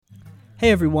Hey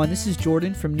everyone, this is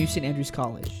Jordan from New St. Andrews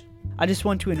College. I just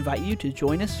want to invite you to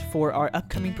join us for our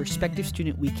upcoming Prospective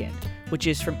Student Weekend, which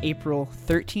is from April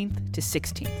 13th to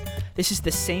 16th. This is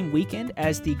the same weekend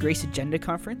as the Grace Agenda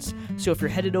Conference, so if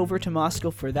you're headed over to Moscow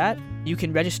for that, you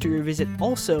can register your visit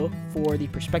also for the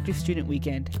Prospective Student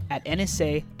Weekend at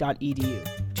nsa.edu.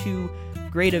 Two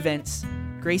great events,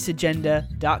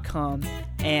 graceagenda.com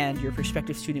and your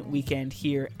Prospective Student Weekend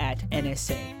here at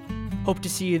NSA. Hope to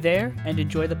see you there and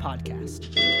enjoy the podcast.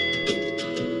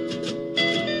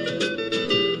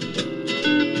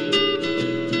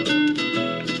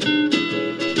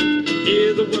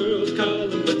 Hear the world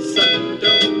calling, but son,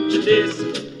 don't you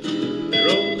listen. They're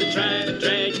only trying to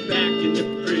drag you back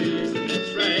into prison,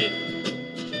 that's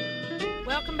right.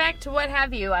 Welcome back to What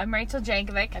Have You. I'm Rachel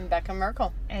Jankovic. And Becca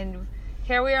Merkel. And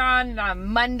here we are on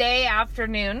Monday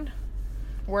afternoon.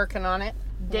 Working on it.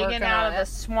 Digging out of the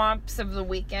swamps of the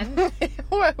weekend.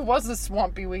 It was a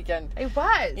swampy weekend. It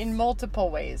was. In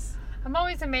multiple ways. I'm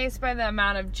always amazed by the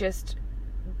amount of just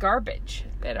garbage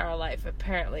that our life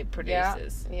apparently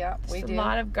produces. Yeah, we do. A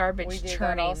lot of garbage we do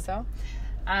churning. That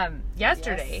also.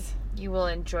 Yesterday, Yes. you will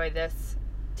enjoy this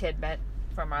tidbit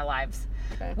from our lives.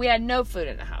 Okay. We had no food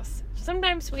in the house.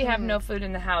 Sometimes we have no food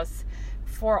in the house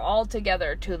for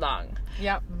altogether too long.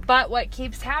 Yep. But what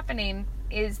keeps happening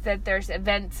is that there's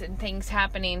events and things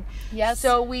happening. Yes.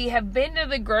 So we have been to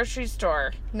the grocery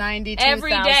store 92,000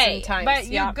 every day. times. But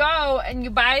you Yep. go and you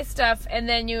buy stuff and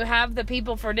then you have the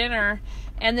people for dinner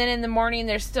and then in the morning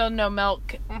there's still no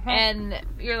milk and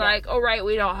you're like, oh right,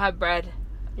 we don't have bread.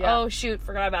 Yeah. Oh shoot,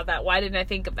 forgot about that. Why didn't I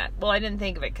think of that? Well, I didn't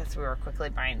think of it because we were quickly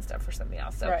buying stuff for something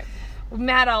else. So Right. we've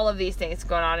had all of these things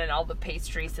going on and all the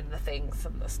pastries and the things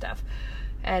and the stuff.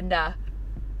 And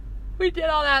we did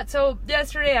all that. So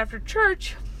yesterday after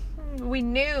church, we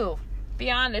knew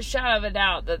beyond a shadow of a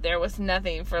doubt that there was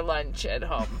nothing for lunch at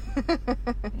home.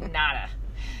 Nada.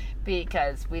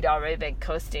 Because we'd already been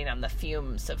coasting on the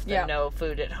fumes of the no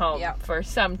food at home for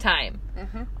some time.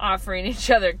 Offering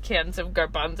each other cans of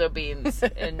garbanzo beans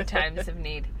in times of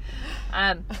need.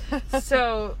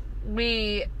 So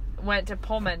we went to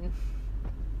Pullman.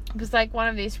 It was like one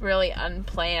of these really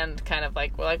unplanned kind of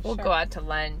like, we'll go out to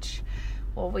lunch.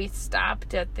 Well, we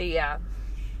stopped at the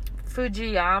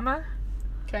Fujiyama.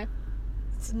 Okay.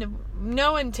 It's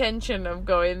no intention of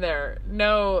going there.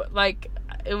 No,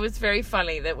 it was very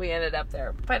funny that we ended up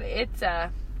there. But it's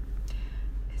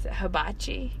is it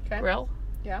Hibachi Grill?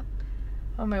 Yeah.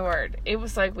 Oh my word. It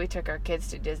was like we took our kids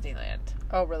to Disneyland.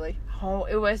 Oh, really? Oh,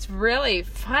 it was really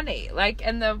funny.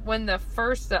 When the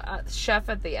first chef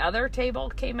at the other table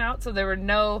came out, so there were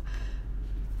no,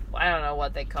 I don't know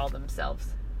what they call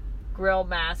themselves, grill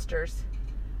masters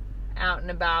out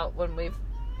and about when we've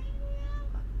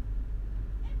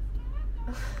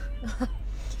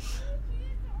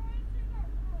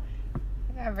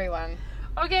Everyone.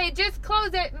 Okay, just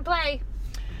close it and play.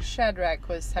 Shadrach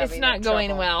was having It's not going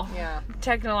trouble. well. Yeah.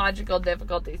 Technological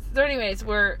difficulties. So anyways,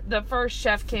 the first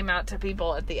chef came out to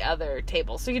people at the other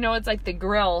table. So, it's like the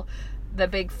grill, the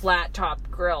big flat top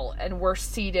grill, and we're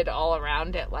seated all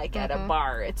around it like at a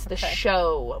bar. It's the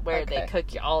show where they cook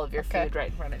all of your food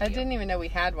right in front of you. I didn't even know we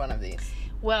had one of these.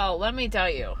 Well, let me tell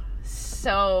you,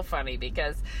 so funny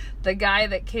because the guy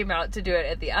that came out to do it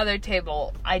at the other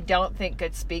table, I don't think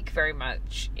could speak very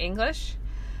much English.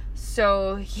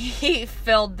 So he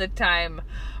filled the time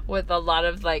with a lot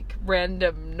of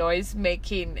random noise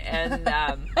making and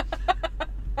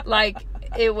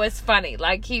it was funny.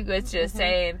 He was just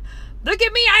saying, "Look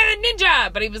at me, I'm a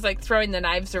ninja!" But he was throwing the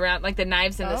knives around, the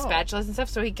knives and the spatulas and stuff.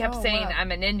 So he kept saying, wow.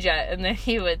 "I'm a ninja," and then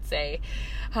he would say,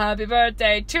 "Happy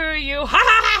birthday to you!" Ha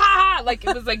ha ha ha! It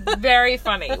was very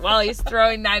funny while he's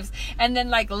throwing knives and then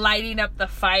lighting up the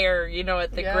fire,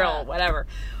 at the grill, whatever.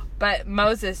 But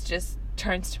Moses just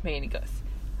turns to me and he goes,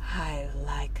 "I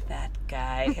like that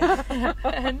guy."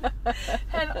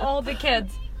 and all the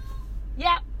kids,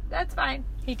 yeah, that's fine.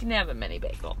 He can have a mini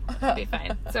bagel. It'll be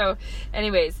fine. So,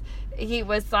 anyways, he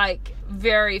was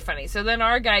very funny. So then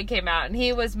our guy came out and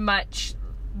he was much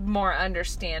more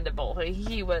understandable.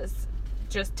 He was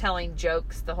just telling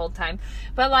jokes the whole time,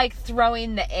 but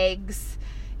throwing the eggs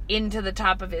into the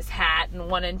top of his hat and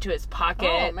one into his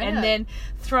pocket, and then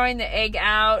throwing the egg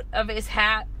out of his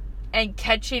hat and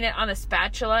catching it on a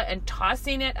spatula and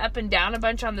tossing it up and down a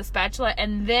bunch on the spatula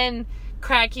and then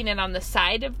cracking it on the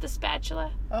side of the spatula.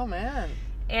 Oh man.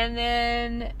 And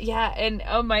then, and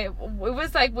oh my, it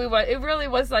was it really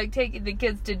was like taking the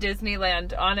kids to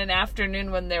Disneyland on an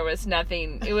afternoon when there was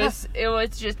nothing. It was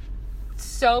just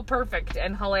so perfect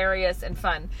and hilarious and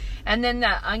fun. And then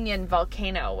the onion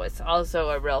volcano was also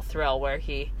a real thrill where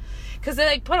he because they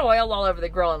like put oil all over the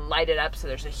grill and light it up, so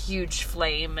there's a huge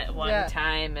flame at one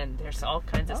time, and there's all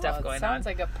kinds of stuff going on. Sounds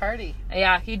like a party.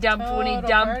 Yeah, when he dumped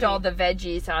party. all the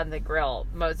veggies on the grill,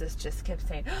 Moses just kept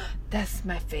saying, oh, "That's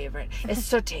my favorite. It's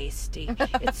so tasty.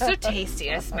 It's so tasty.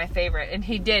 That's my favorite." And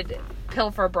he did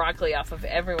pilfer broccoli off of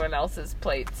everyone else's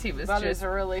plates. He was just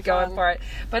really going fun. for it.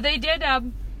 But they did.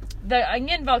 The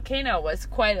onion volcano was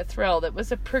quite a thrill. It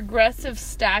was a progressive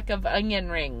stack of onion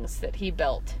rings that he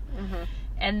built. Mm-hmm.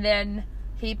 And then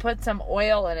he put some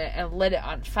oil in it and lit it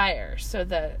on fire. So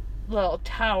the little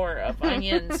tower of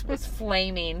onions was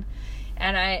flaming.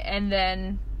 And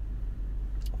then,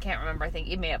 I can't remember, I think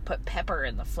he may have put pepper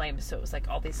in the flame. So it was like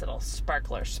all these little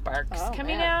sparkler sparks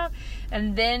coming out.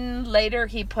 And then later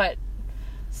he put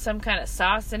some kind of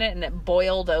sauce in it, and it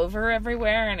boiled over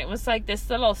everywhere, and it was like this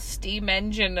little steam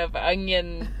engine of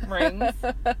onion rings.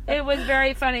 It was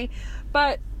very funny,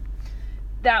 but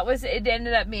it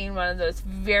ended up being one of those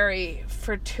very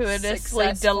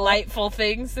fortuitously delightful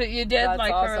things that you did. That's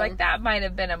like awesome. we were like, that might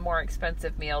have been a more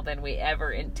expensive meal than we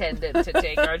ever intended to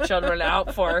take our children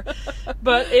out for,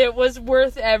 but it was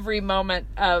worth every moment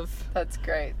of. That's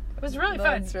great. It was really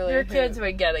fun. Really Your kids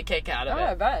would get a kick out of it.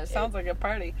 I bet. It sounds like a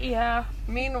party. Yeah.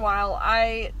 Meanwhile,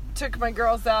 I took my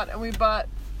girls out and we bought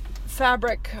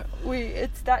fabric.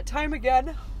 It's that time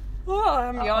again. Oh,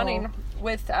 I'm yawning.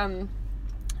 With they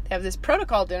have this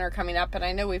protocol dinner coming up, and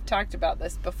I know we've talked about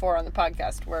this before on the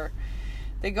podcast, where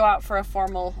they go out for a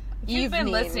formal evening. You've been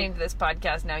listening to this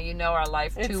podcast now. You know our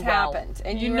life too It's well. happened,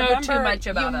 and you know remember, too much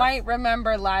about You us. might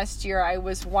remember last year I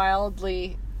was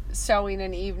wildly sewing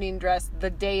an evening dress the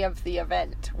day of the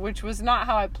event, which was not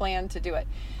how I planned to do it.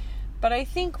 But I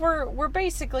think we're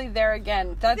basically there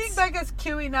again. I think Becca's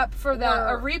queuing up for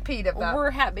a repeat of that.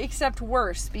 We're except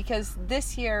worse, because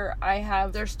this year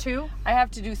There's two? I have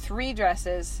to do 3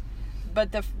 dresses,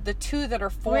 but the 2 that are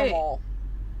formal.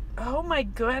 Wait. Oh my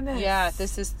goodness. Yeah,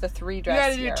 this is the 3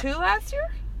 dress You had to do 2 last year?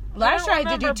 Last year I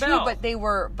did remember do 2, Bill.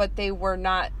 but they were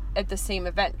not at the same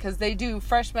event, because they do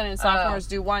freshmen and sophomores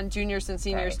do one, juniors and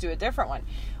seniors do a different one.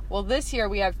 Well, this year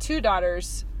we have 2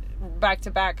 daughters back to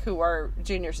back who are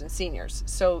juniors and seniors,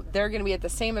 so they're going to be at the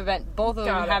same event. Both of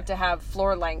them have to have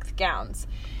floor length gowns.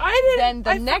 Then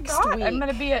the next week I'm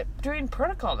going to be doing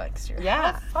protocol next year.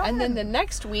 Yeah, How fun. and then the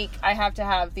next week I have to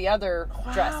have the other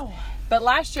dress. But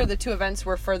last year the 2 events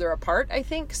were further apart, I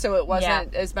think, so it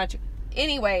wasn't as much.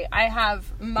 Anyway, I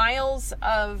have miles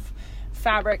of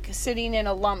fabric sitting in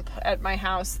a lump at my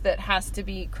house that has to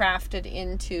be crafted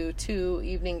into 2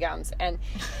 evening gowns,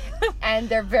 and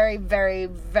they're very, very,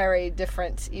 very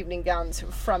different evening gowns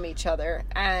from each other,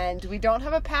 and we don't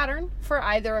have a pattern for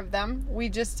either of them. We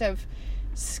just have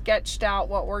sketched out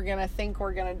what we're gonna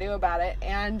do about it,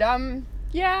 and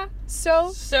so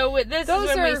this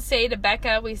is when we say to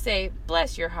Becca, we say,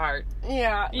 bless your heart.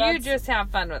 Yeah, you just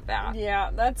have fun with that. Yeah,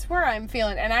 that's where I'm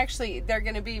feeling. And actually they're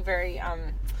going to be very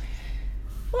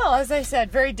well, as I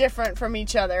said, very different from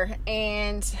each other,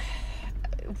 and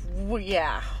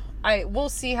we'll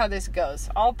see how this goes.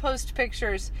 I'll post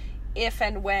pictures if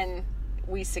and when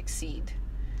we succeed.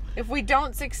 If we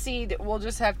don't succeed, we'll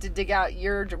just have to dig out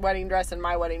your wedding dress and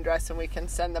my wedding dress, and we can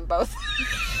send them both.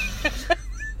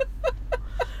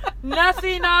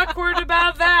 Nothing awkward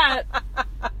about that.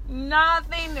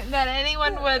 Nothing that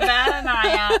anyone would bat an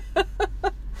eye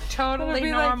at.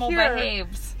 Totally normal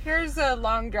behaves. Here's a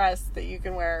long dress that you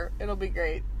can wear. It'll be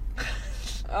great.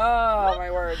 Oh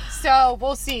my word. So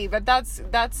we'll see, but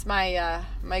that's my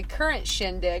my current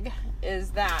shindig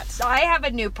is that. I have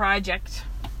a new project.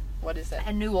 What is it?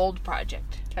 A new old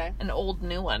project. Okay. An old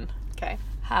new one. Okay.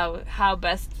 How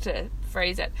best to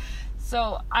phrase it.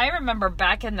 So I remember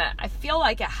back in I feel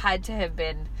like it had to have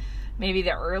been maybe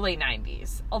the early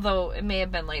 90s, although it may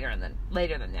have been later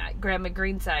than that. Grandma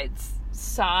Greensides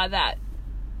saw that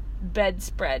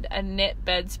bedspread, a knit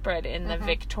bedspread in the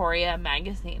Victoria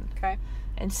magazine. Okay.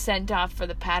 And sent off for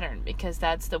the pattern, because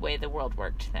that's the way the world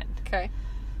worked then. Okay.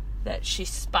 That she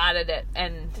spotted it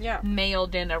and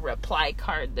mailed in a reply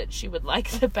card that she would like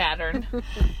the pattern.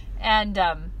 And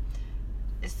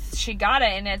she got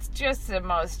it, and it's just the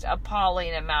most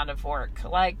appalling amount of work.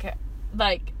 Like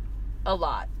a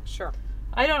lot. Sure.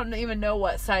 I don't even know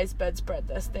what size bedspread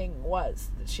this thing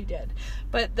was that she did.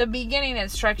 But the beginning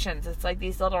instructions, it's like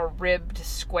these little ribbed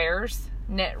squares,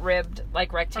 knit ribbed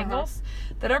like rectangles,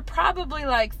 that are probably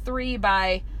like 3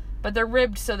 by, but they're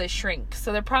ribbed so they shrink.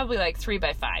 So they're probably like 3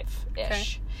 by 5-ish.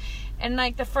 Okay. And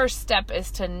like the first step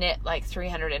is to knit like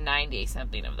 390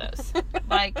 something of those.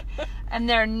 And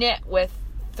they're knit with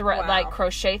thread, like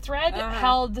crochet thread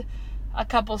held a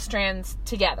couple strands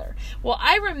together. Well,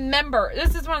 I remember,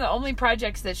 this is one of the only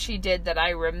projects that she did that I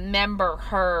remember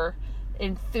her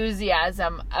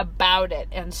enthusiasm about it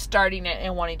and starting it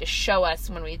and wanting to show us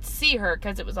when we'd see her,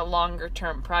 because it was a longer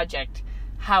term project,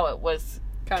 how it was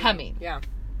coming. Yeah.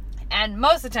 And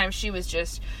most of the time she was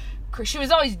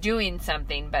always doing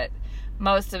something, but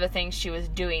most of the things she was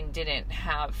doing didn't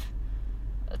have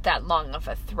that long of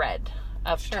a thread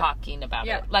of talking about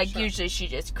it. Like usually she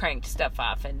just cranked stuff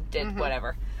off and did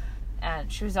whatever.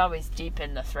 And she was always deep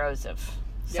in the throes of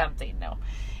something, though.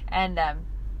 And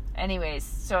anyways,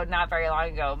 so not very long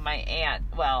ago, my aunt,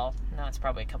 well, no, it's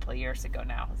probably a couple of years ago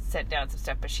now, sent down some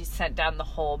stuff, but she sent down the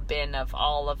whole bin of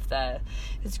all of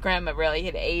his grandma really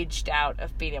had aged out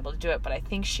of being able to do it, but I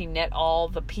think she knit all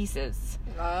the pieces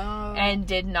and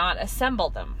did not assemble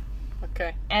them.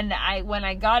 Okay. And when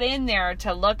I got in there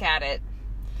to look at it,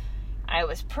 I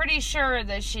was pretty sure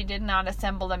that she did not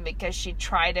assemble them because she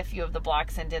tried a few of the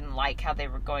blocks and didn't like how they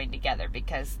were going together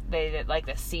because the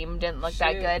seam didn't look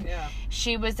that good. Yeah.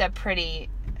 She was a pretty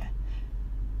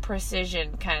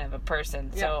precision kind of a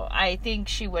person. Yeah. So I think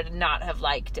she would not have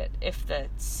liked it if the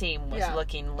seam was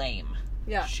looking lame.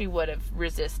 Yeah. She would have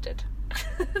resisted.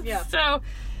 Yeah. So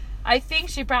I think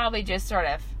she probably just sort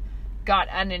of got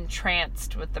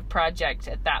unentranced with the project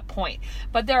at that point.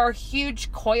 But there are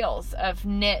huge coils of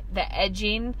knit, the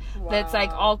edging that's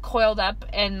like all coiled up,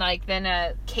 and like then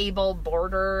a cable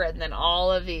border, and then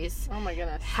all of these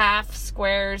half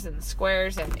squares and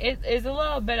squares, and it is a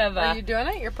little bit of a... Are you doing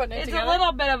it? You're putting it together? It's a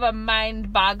little bit of a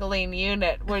mind-boggling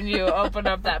unit when you open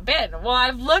up that bin. Well,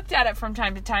 I've looked at it from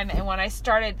time to time, and when I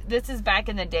started, this is back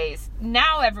in the days.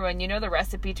 Now everyone, you know the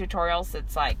recipe tutorials?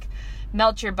 It's like,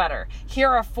 melt your butter. Here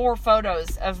are 4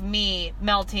 photos of me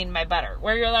melting my butter.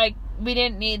 Where you're like, we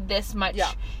didn't need this much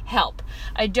help.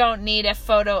 I don't need a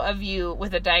photo of you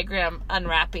with a diagram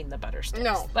unwrapping the butter sticks.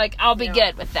 No. Like, I'll be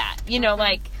good with that. You know,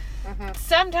 like,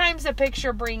 sometimes a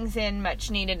picture brings in much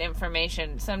needed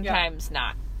information. Sometimes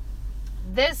not.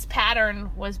 This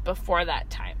pattern was before that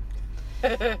time.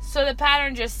 So the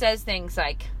pattern just says things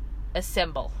like,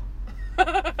 assemble.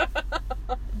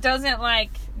 Doesn't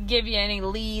like give you any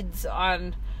leads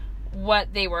on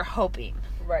what they were hoping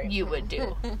you would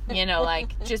do. You know,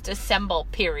 like just assemble,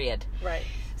 period. Right.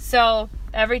 So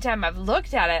every time I've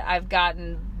looked at it, I've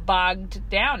gotten bogged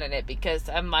down in it because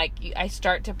I'm like, I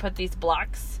start to put these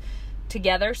blocks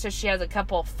together. So she has a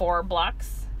couple 4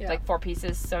 blocks, like 4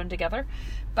 pieces sewn together.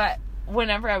 But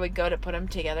whenever I would go to put them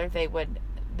together, they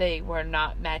were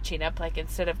not matching up. Like,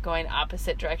 instead of going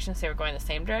opposite directions, they were going the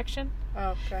same direction.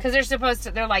 Oh, okay. Because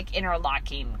they're like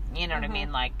interlocking, you know what I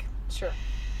mean? Like, sure.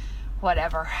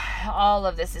 Whatever. All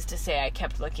of this is to say, I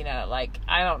kept looking at it like,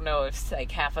 I don't know if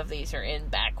like half of these are in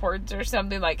backwards or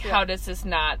something. Like, how does this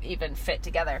not even fit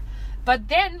together? But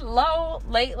then,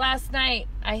 late last night,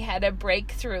 I had a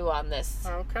breakthrough on this.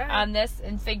 Okay. On this,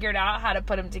 and figured out how to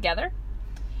put them together.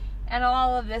 And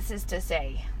all of this is to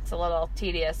say, it's a little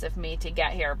tedious of me to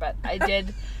get here, but I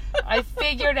did. I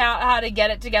figured out how to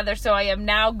get it together, so I am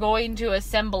now going to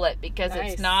assemble it because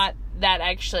it's not that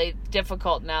actually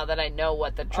difficult now that I know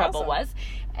what the trouble was.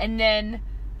 And then,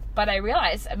 but I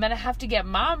realized I'm going to have to get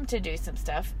Mom to do some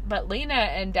stuff, but Lena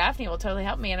and Daphne will totally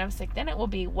help me. And I was like, then it will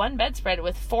be one bedspread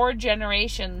with 4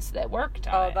 generations that worked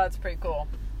on it. Oh, that's pretty cool.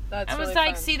 I was really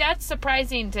like, fun. See, that's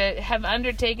surprising to have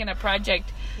undertaken a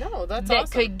project that awesome.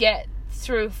 Could get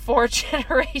through 4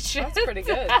 generations. That's pretty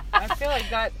good. I feel like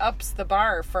that ups the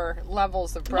bar for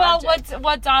levels of project. Well,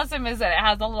 what's awesome is that it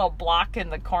has a little block in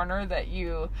the corner that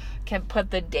you can put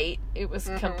the date it was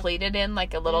completed in,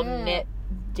 like a little knit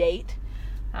date.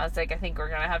 I was like, I think we're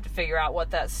going to have to figure out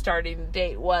what that starting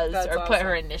date was. That's awesome. Put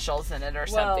her initials in it or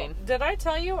something. Did I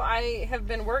tell you I have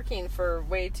been working for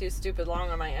way too stupid long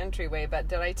on my entryway, but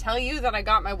did I tell you that I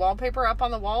got my wallpaper up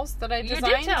on the walls that I designed?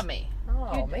 You did tell me.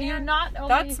 Oh, man.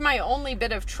 That's my only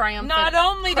bit of triumphant Not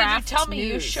only did you tell me,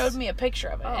 news. You showed me a picture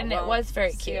of it, and it was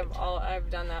very cute.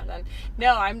 I've done that then.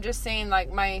 No, I'm just saying,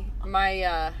 like,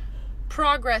 my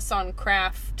progress on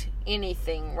craft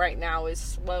anything right now is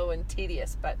slow and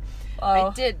tedious, but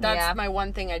that's my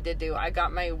one thing I did do. I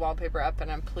got my wallpaper up,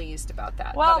 and I'm pleased about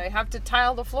that. Well, but I have to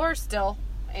tile the floor still.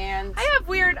 And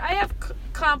I have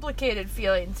complicated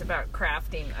feelings about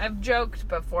crafting. I've joked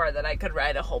before that I could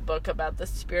write a whole book about the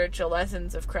spiritual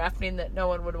lessons of crafting that no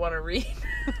one would want to read.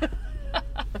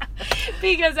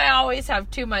 Because I always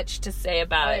have too much to say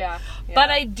about it. Yeah. But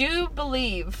I do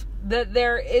believe that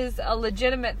there is a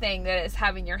legitimate thing that is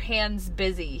having your hands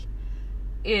busy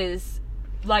is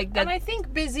like that. And I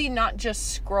think busy, not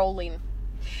just scrolling.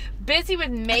 Busy with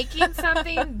making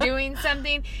something, doing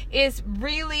something is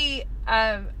really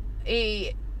a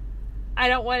I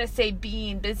don't want to say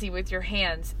being busy with your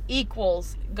hands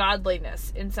equals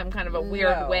godliness in some kind of a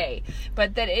weird way,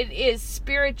 but that it is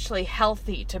spiritually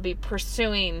healthy to be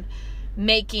pursuing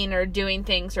making or doing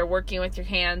things or working with your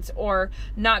hands, or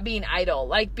not being idle,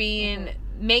 like being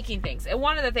making things. And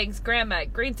one of the things Grandma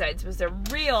at Greensides was a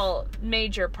real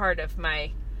major part of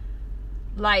my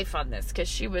life on this, because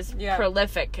she was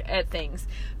prolific at things,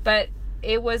 but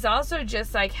it was also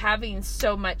just like having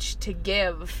so much to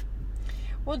give.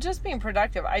 Well, just being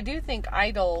productive. I do think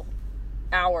idle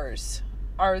hours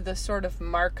are the sort of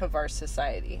mark of our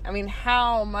society. I mean,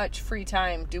 how much free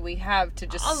time do we have to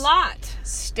just a lot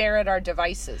stare at our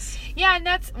devices? Yeah, and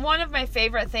that's one of my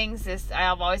favorite things. Is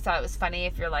I've always thought it was funny,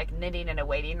 if you're like knitting in a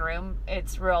waiting room,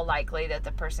 it's real likely that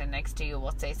the person next to you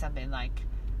will say something like,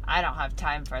 I don't have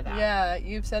time for that. Yeah,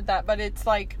 you've said that, but it's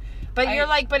like, but you're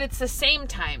like, but it's the same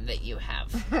time that you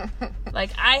have. Like,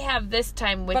 I have this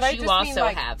time, which you also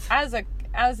have.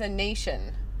 As a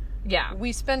nation,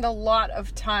 we spend a lot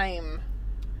of time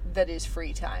that is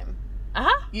free time.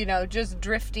 You know, just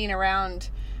drifting around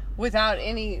without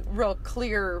any real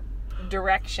clear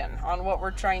direction on what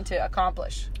we're trying to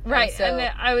accomplish. Right. And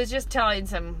I was just telling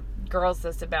some girls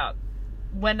this about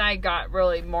when I got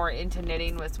really more into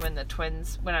knitting was when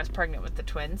I was pregnant with the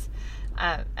twins.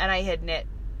 And I had knit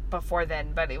before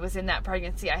then, but it was in that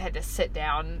pregnancy I had to sit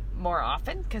down more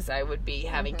often because I would be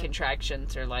having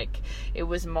contractions, or like it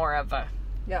was more of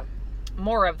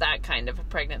that kind of a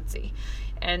pregnancy.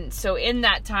 And so in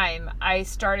that time I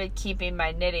started keeping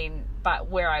my knitting but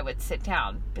where I would sit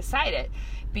down beside it,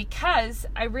 because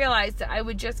I realized that I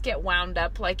would just get wound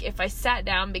up. Like, if I sat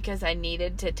down because I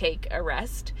needed to take a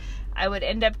rest, I would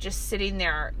end up just sitting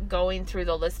there going through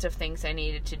the list of things I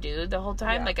needed to do the whole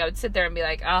time. Like, I would sit there and be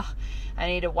like, oh, I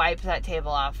need to wipe that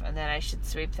table off, and then I should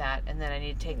sweep that, and then I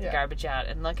need to take the garbage out,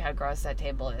 and look how gross that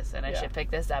table is, and I should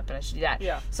pick this up, and I should do that.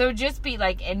 So just be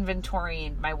like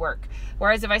inventorying my work.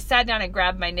 Whereas if I sat down and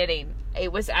grabbed my knitting,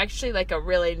 it was actually like a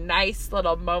really nice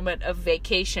little moment of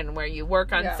vacation where you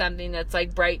work on something that's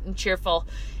like bright and cheerful,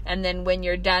 and then when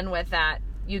you're done with that,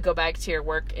 you go back to your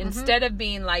work instead of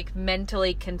being like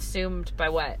mentally consumed by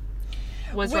what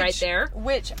was right there.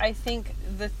 Which I think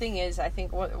the thing is, I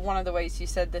think one of the ways you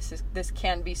said this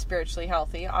can be spiritually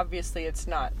healthy. Obviously, it's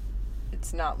not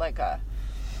like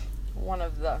one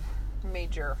of the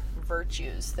major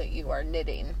virtues that you are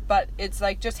knitting, but it's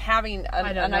like just having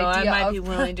an idea I might be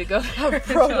willing to go of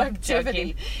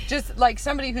productivity. Just like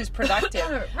somebody who's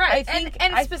productive, right?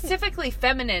 And specifically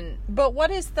feminine. But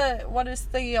what is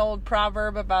the old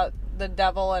proverb about the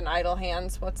devil and idle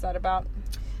hands? What's that about?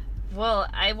 Well,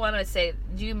 I want to say,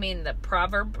 do you mean the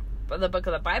proverb, the book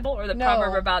of the Bible, or the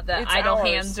proverb about the idle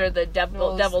hands, or the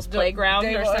devil's playground,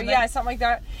 or something? Yeah, something like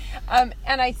that.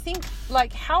 And I think,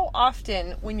 like, how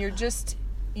often when you just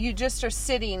are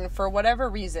sitting for whatever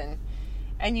reason,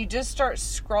 and you just start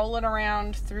scrolling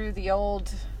around through the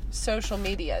old social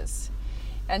medias,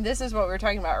 and this is what we were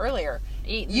talking about earlier.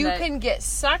 You can get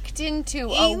sucked into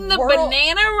the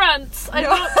banana runts. I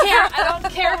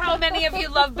don't care how many of you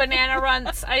love banana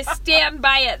runts. I stand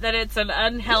by it that it's an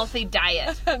unhealthy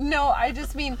diet. No, I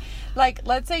just mean, like,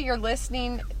 let's say you're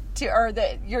listening to, or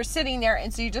that you're sitting there,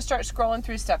 and so you just start scrolling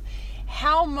through stuff.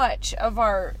 How much of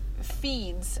our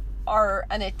feeds are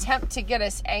an attempt to get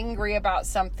us angry about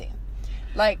something?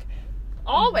 Like,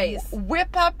 always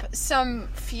whip up some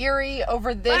fury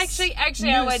over this. Actually,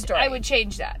 I would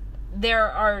change that.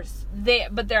 There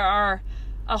are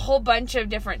a whole bunch of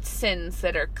different sins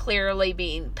that are clearly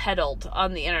being peddled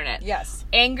on the internet. Yes.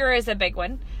 Anger is a big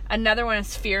one. Another one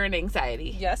is fear and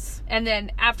anxiety. Yes. And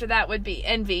then after that would be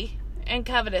envy and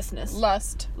covetousness.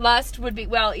 Lust would be,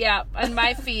 well, yeah, on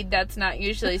my feed that's not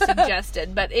usually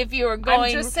suggested, but if you were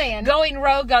going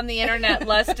rogue on the internet,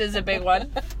 lust is a big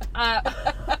one.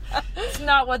 It's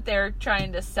not what they're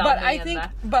trying to sell me.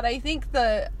 But I think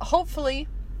hopefully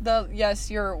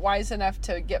you're wise enough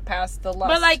to get past the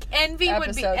lust. But like envy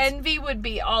episodes. would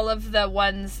be all of the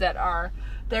ones that are,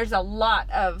 there's a lot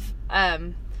of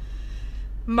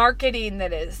marketing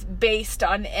that is based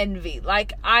on envy.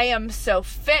 Like, I am so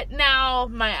fit now,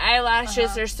 my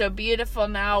eyelashes are so beautiful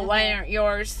now, why aren't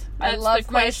yours? That's I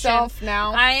love myself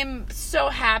now. I am so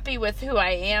happy with who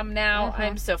I am now.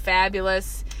 I'm so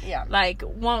fabulous. Yeah. Like,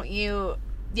 won't you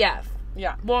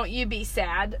be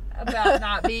sad about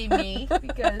not being me?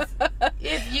 Because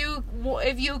if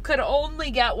you could only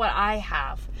get what I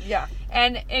have. Yeah.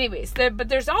 And anyways, but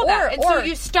there's all that. And so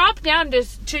you stop down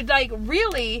to like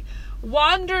really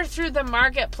wander through the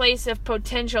marketplace of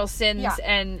potential sins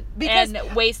and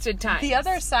wasted time. The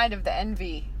other side of the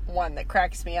envy one that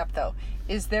cracks me up, though,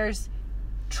 is there's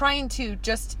trying to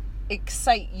just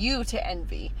excite you to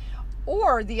envy,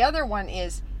 Or the other one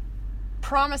is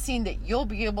promising that you'll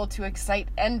be able to excite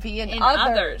envy in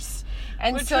others.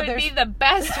 And which would be the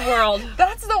best world.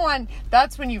 That's the one.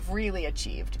 That's when you've really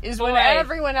achieved. Is when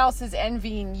everyone else is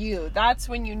envying you. That's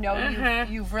when you know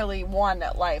you've really won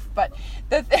at life. But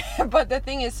the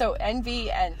thing is, so envy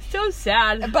and so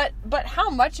sad. But how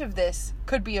much of this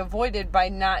could be avoided by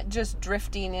not just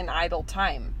drifting in idle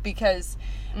time? Because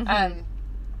it's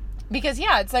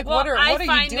like, what are you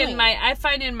doing? I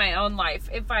find in my own life,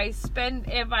 if I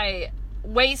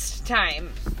waste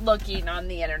time looking on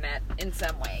the internet in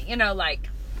some way, like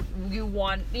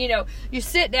you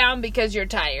sit down because you're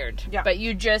tired, but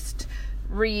you just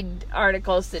read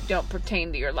articles that don't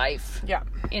pertain to your life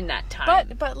in that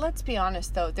time. But let's be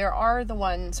honest though, there are the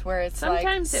ones where it's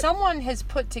sometimes someone has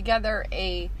put together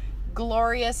a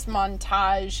glorious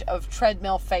montage of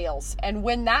treadmill fails, and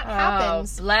when that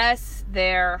happens, bless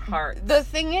their hearts. The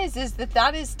thing is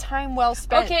that is time well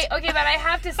spent. Okay, but I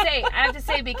have to say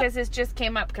because this just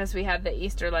came up because we had the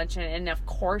Easter luncheon, and of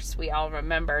course we all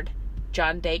remembered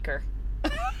John Dacre.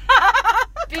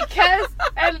 Because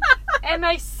and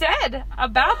I said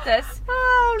about this,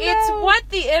 it's what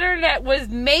the internet was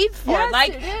made for.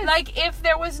 Yes, like if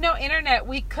there was no internet,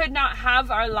 we could not have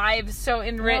our lives so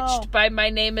enriched by My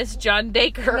Name is John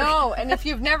Dacre. No, and if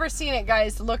you've never seen it,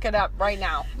 guys, look it up right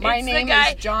now. My name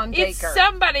is John Dacre. It's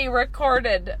somebody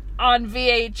recorded on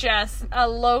VHS a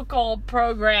local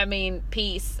programming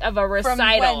piece of a recital.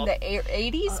 From when, the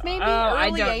 80s maybe? I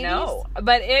don't 80s? know.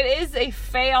 But it is a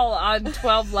fail on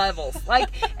 12 levels.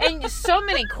 And so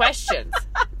many questions.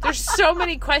 There's so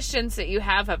many questions that you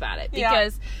have about it.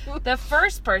 Because the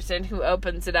first person who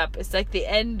opens it up is like the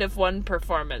end of one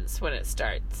performance when it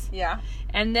starts. Yeah.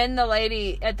 And then the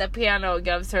lady at the piano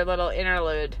gives her little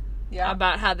interlude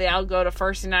about how they all go to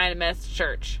First United Methodist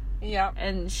Church. Yeah.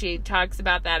 And she talks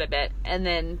about that a bit. And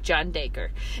then John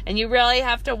Dacre. And you really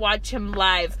have to watch him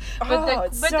live. But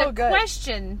the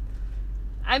question,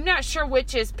 I'm not sure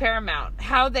which is paramount.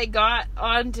 How they got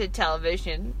onto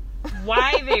television.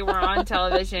 Why they were on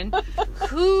television.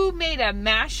 Who made a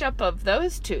mashup of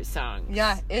those two songs.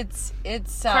 Yeah, it's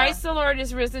Christ the Lord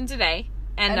is risen today.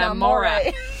 And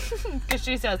Amora. Because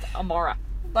she says Amora.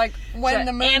 Like when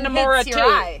the moon hits your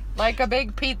eye. Like a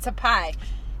big pizza pie.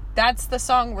 That's the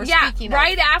song we're speaking of.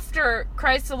 Right after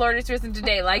Christ the Lord is risen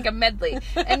today, like a medley.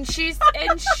 And he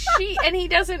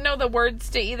doesn't know the words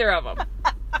to either of them.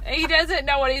 He doesn't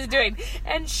know what he's doing.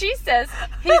 And she says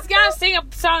he's got to sing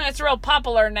a song that's real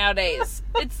popular nowadays.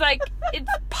 It's like,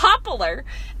 it's popular.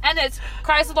 And it's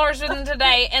Christ the Lord is risen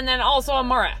today, and then also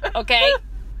Amora, okay?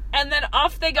 And then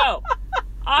off they go.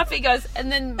 Off he goes.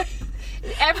 And then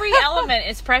every element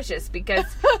is precious because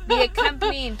the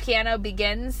accompanying piano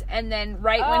begins, and then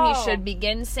when he should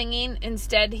begin singing,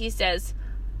 instead he says,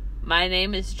 "My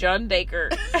name is John Dacre."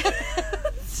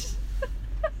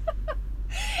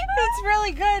 It's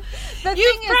really good.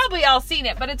 You've probably all seen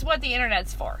it, but it's what the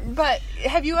internet's for. But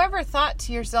have you ever thought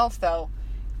to yourself, though,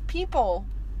 people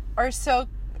are so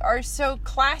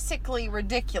classically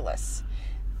ridiculous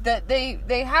that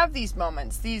they have these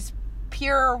moments, these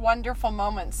pure, wonderful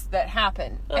moments that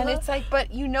happen. And it's like, but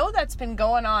that's been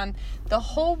going on the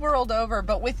whole world over,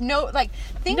 but with no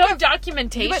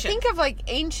documentation. But think of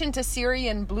ancient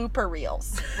Assyrian blooper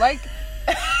reels. Like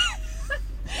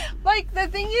the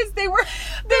thing is, they were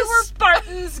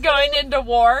Spartans going into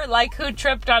war, who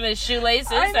tripped on his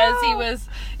shoelaces as he was.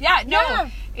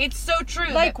 It's so true.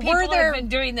 People have been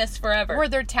doing this forever. Were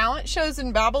there talent shows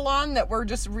in Babylon that were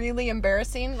just really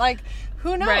embarrassing?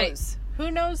 Who knows? Right. Who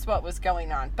knows what was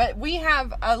going on? But we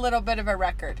have a little bit of a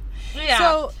record. Yeah.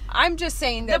 So I'm just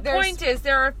saying that the point is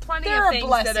there are plenty of things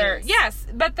that are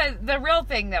but the real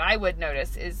thing that I would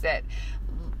notice is that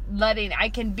I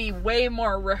can be way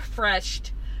more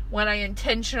refreshed when I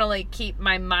intentionally keep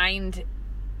my mind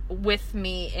with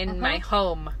me in my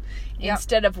home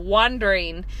instead of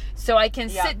wandering, so I can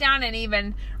sit down and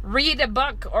even read a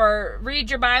book or read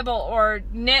your Bible or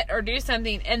knit or do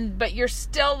something, but you're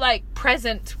still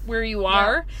present where you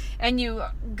are, and you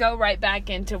go right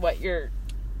back into what you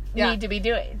need to be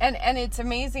doing. And it's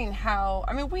amazing how,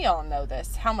 we all know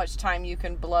this, how much time you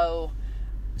can blow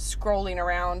scrolling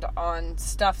around on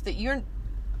stuff that you're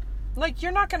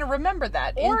not going to remember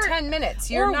that in 10 minutes.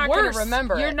 You're not going to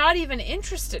remember You're not even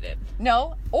interested in.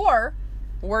 No, or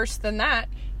worse than that,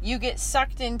 you get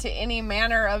sucked into any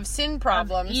manner of sin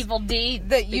problems, evil deeds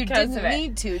that you didn't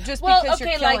need to, just because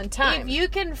you're killing time. If you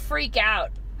can freak out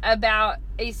about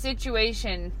a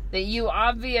situation that you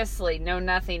obviously know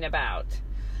nothing about,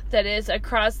 that is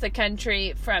across the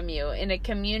country from you, in a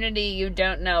community you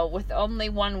don't know, with only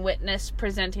one witness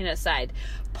presenting a side,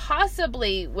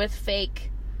 possibly with fake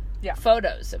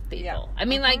photos of people. Yeah. I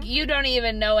mean, like, you don't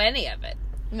even know any of it.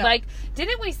 No. Like,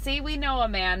 we know a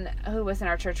man who was in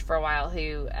our church for a while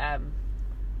who,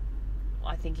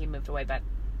 I think he moved away,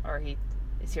 or he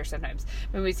is here sometimes.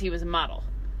 He was a model.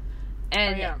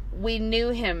 And we knew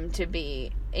him to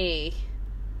be a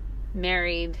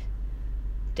married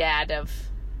dad of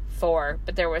 4,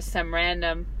 but there was some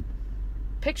random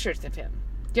pictures of him.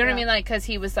 Do you know what I mean? Like, because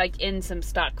he was, like, in some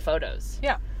stock photos.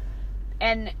 Yeah.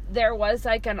 And there was,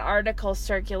 like, an article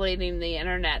circulating the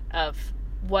internet of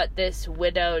what this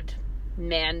widowed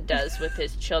man does with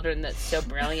his children that's so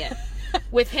brilliant.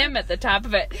 With him at the top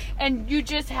of it. And you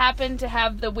just happen to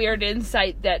have the weird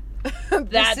insight that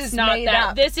that's not that.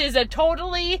 Up. This is a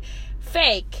totally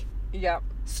fake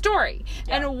story.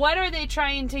 Yeah. And what are they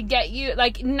trying to get you?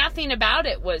 Like, nothing about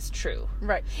it was true.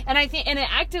 Right. And I think, and it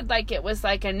acted like it was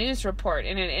like a news report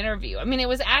in an interview. I mean, it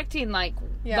was acting like,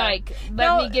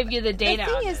 let me give you the data.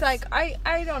 The thing is, like,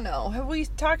 I don't know. Have we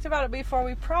talked about it before?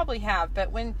 We probably have.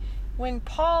 But when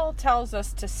Paul tells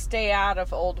us to stay out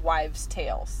of old wives'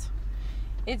 tales,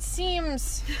 it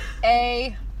seems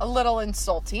a little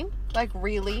insulting. Like,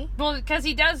 really? Well, because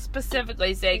he does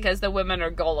specifically say because the women are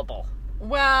gullible.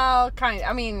 Well, kind of.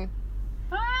 I mean,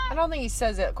 I don't think he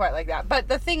says it quite like that. But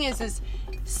the thing is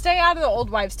stay out of the old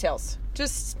wives' tales.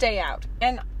 Just stay out.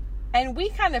 And we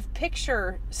kind of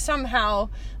picture somehow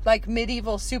like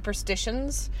medieval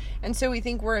superstitions, and so we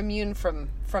think we're immune from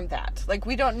that. Like,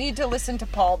 we don't need to listen to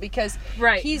Paul because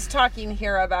he's talking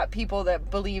here about people that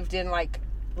believed in, like,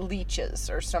 leeches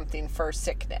or something for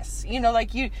sickness. You know,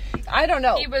 like, I don't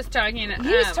know. He was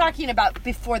talking about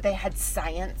before they had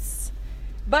science.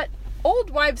 But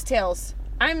old wives' tales,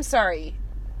 I'm sorry,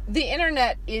 the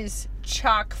internet is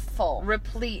chock full,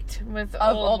 replete with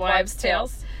old wives'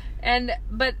 tales.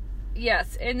 But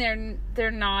yes, and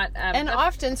they're not and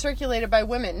often circulated by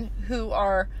women who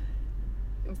are,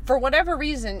 for whatever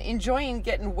reason, enjoying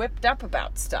getting whipped up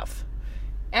about stuff.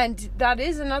 And that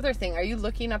is another thing. Are you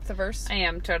looking up the verse? I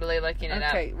am totally looking it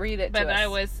up. Okay, read it to us.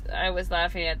 But I was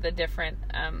laughing at the different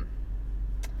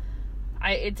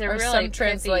it's a or really some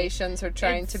translations are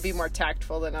trying to be more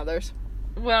tactful than others.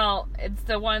 Well, it's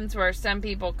the ones where some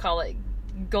people call it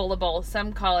gullible,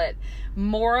 some call it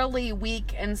morally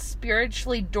weak and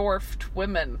spiritually dwarfed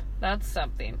women. That's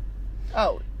something.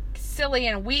 Oh, silly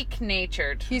and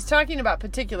weak-natured. He's talking about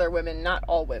particular women, not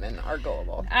all women are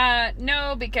gullible.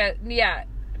 No, because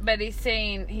but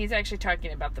he's actually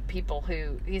talking about the people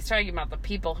who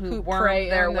worm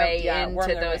their way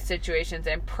into those situations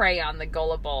and prey on the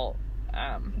gullible.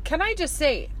 Can I just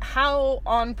say, how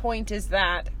on point is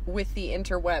that with the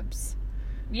interwebs?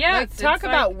 Yeah, like, talk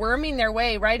about worming their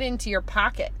way right into your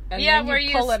pocket, and then where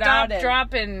you pull you it out and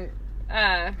dropping.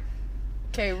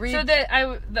 Okay, read. So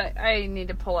that I need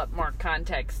to pull up more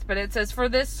context, but it says, "For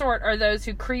this sort are those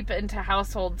who creep into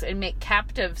households and make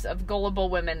captives of gullible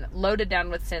women, loaded down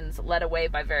with sins, led away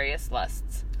by various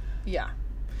lusts." Yeah,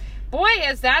 boy,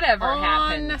 has that ever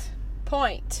happened. On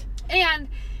point. And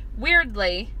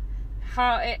weirdly,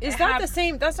 the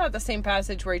same? That's not the same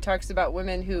passage where he talks about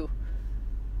women who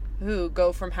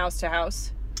go from house to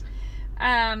house.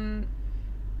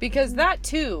 Because that,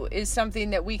 too, is something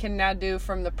that we can now do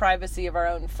from the privacy of our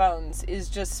own phones, is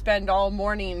just spend all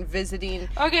morning visiting.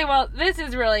 Okay, well, this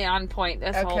is really on point.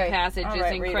 This whole passage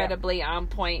is incredibly on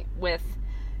point with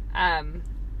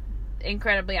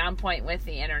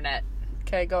the internet.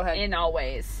 Okay, go ahead. In all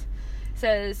ways. It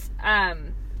says,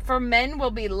 for men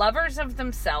will be lovers of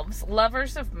themselves,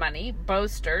 lovers of money,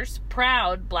 boasters,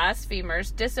 proud, blasphemers,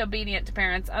 disobedient to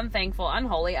parents, unthankful,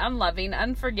 unholy, unloving,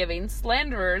 unforgiving,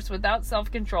 slanderers, without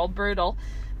self-control, brutal,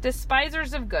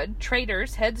 despisers of good,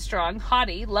 traitors, headstrong,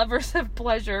 haughty, lovers of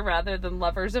pleasure rather than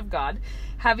lovers of God,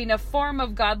 having a form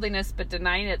of godliness but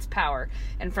denying its power,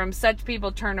 and from such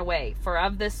people turn away. For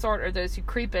of this sort are those who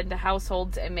creep into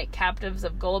households and make captives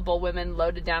of gullible women,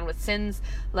 loaded down with sins,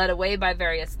 led away by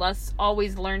various lusts,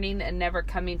 always learning and never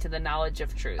coming to the knowledge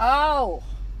of truth. Oh,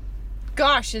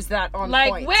 gosh, is that on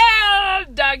point? Well,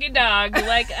 doggy dog.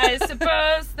 Like, I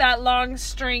suppose that long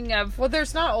string of... Well,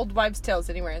 there's not old wives' tales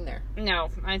anywhere in there. No,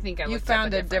 I think you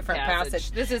found a different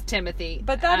passage. This is Timothy.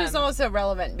 But that is also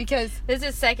relevant because... This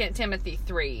is 2 Timothy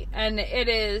 3. And it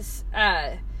is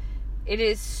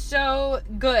so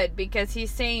good because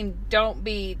he's saying don't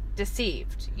be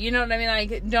deceived. You know what I mean?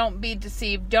 Like, don't be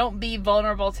deceived. Don't be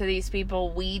vulnerable to these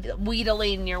people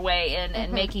wheedling your way in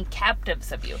and making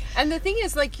captives of you. And the thing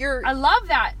is, like, I love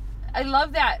that. I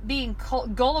love that, being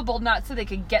gullible, not so they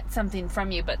can get something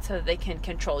from you, but so they can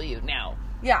control you now.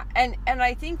 Yeah, and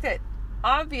I think that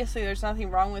obviously there's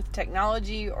nothing wrong with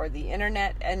technology or the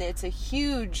internet, and it's a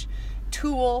huge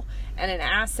tool and an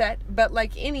asset, but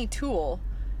like any tool,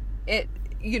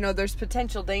 there's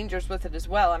potential dangers with it as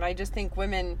well. And I just think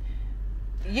women,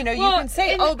 you can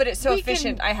say, but it's so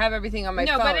efficient. I have everything on my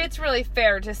phone. No, but it's really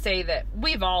fair to say that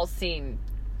we've all seen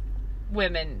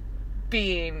women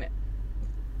being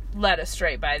led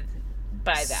astray by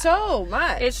that. So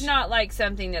much. It's not like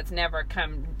something that's never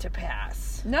come to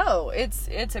pass. No,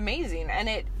 it's amazing.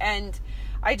 And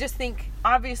I just think,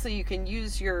 obviously, you can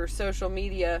use your social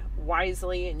media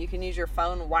wisely, and you can use your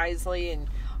phone wisely, and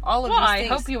all of these things.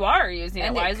 Well, I hope you are using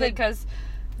it wisely, because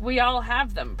we all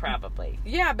have them, probably.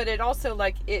 Yeah, but it also,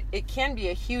 it can be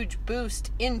a huge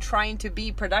boost in trying to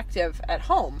be productive at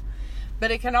home. But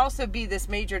it can also be this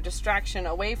major distraction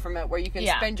away from it, where you can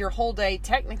spend your whole day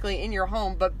technically in your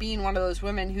home, but being one of those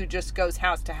women who just goes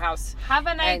house to house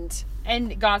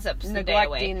and gossips the day away,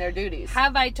 neglecting their duties.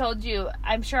 Have I told you?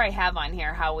 I'm sure I have on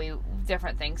here how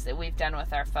different things that we've done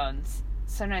with our phones.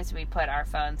 Sometimes we put our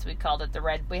phones. We called it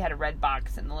we had a red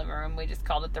box in the living room. We just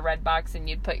called it the red box, and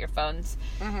you'd put your phones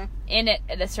in it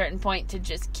at a certain point to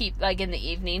just keep, in the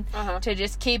evening, to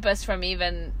just keep us from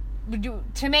even.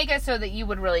 To make it so that you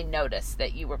would really notice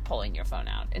that you were pulling your phone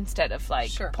out, instead of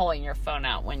pulling your phone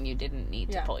out when you didn't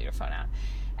need to pull your phone out.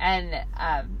 And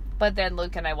but then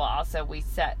Luke and I we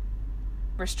set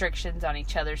restrictions on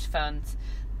each other's phones.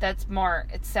 That's more,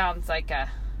 it sounds like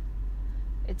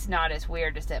it's not as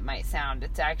weird as it might sound.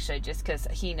 It's actually just because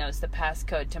he knows the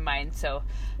passcode to mine,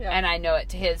 and I know it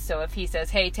to his. So if he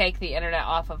says, hey, take the internet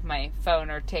off of my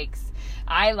phone,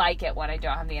 I like it when I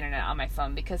don't have the internet on my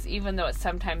phone, because even though it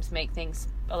sometimes makes things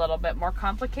a little bit more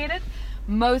complicated,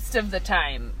 most of the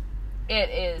time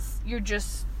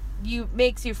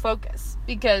makes you focus,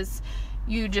 because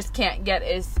you just can't get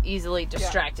as easily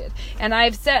distracted. And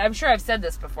I'm sure I've said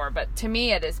this before, but to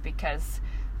me it is because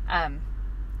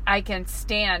I can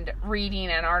stand reading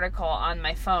an article on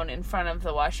my phone in front of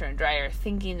the washer and dryer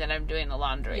thinking that I'm doing the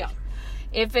laundry. Yeah.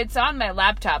 If it's on my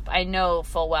laptop, I know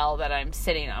full well that I'm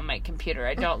sitting on my computer.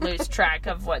 I don't lose track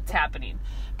of what's happening.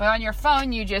 But on your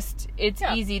phone, it's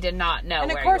easy to not know where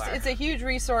you are. And of course, it's a huge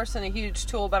resource and a huge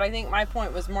tool, but I think my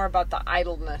point was more about the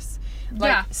idleness.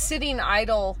 Sitting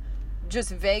idle,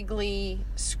 just vaguely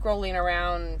scrolling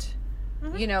around,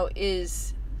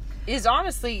 is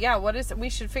honestly, what is it? We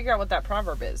should figure out what that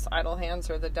proverb is. Idle hands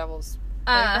are the devil's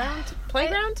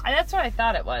playground? That's what I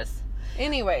thought it was.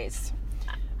 Anyways.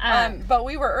 But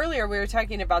we were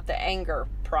talking about the anger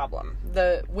problem.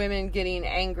 The women getting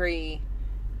angry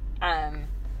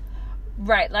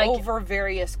over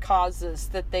various causes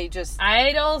that they just...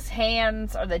 Idle's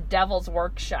hands are the devil's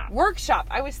workshop.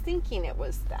 I was thinking it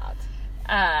was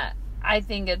that. I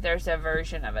think that there's a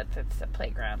version of it that's the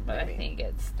playground, but maybe. I think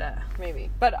it's the...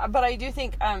 Maybe. But I do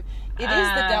think it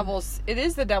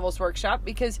is the devil's workshop,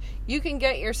 because you can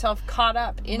get yourself caught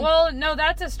up in... Well, no,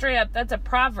 that's a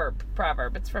proverb.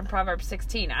 It's from Proverbs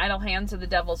 16. Idle hands are the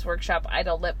devil's workshop,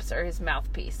 idle lips are his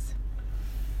mouthpiece.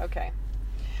 Okay.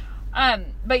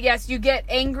 But yes, you get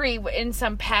angry in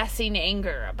some passing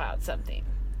anger about something.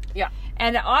 Yeah.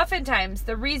 And oftentimes,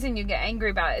 the reason you get angry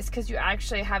about it is because you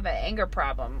actually have an anger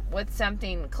problem with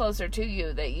something closer to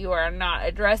you that you are not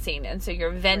addressing, and so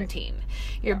you're venting. Right.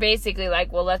 You're basically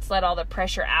like, well, let's let all the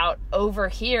pressure out over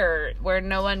here where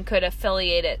no one could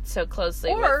affiliate it so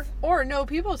closely with. Or no,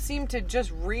 people seem to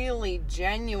just really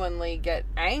genuinely get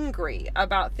angry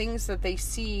about things that they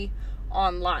see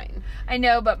online. I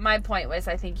know, but my point was,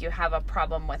 I think you have a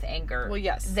problem with anger. Well,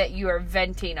 yes. That you are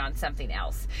venting on something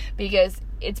else, because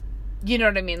it's, you know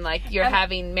what I mean? Like, you're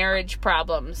having marriage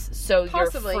problems, so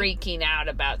possibly. You're freaking out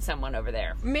about someone over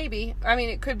there. Maybe. I mean,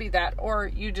 it could be that, or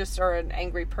you just are an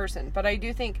angry person. But I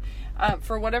do think,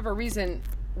 for whatever reason,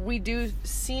 we do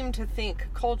seem to think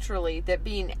culturally that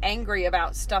being angry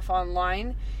about stuff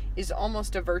online is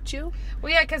almost a virtue.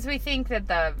 Well, yeah, because we think that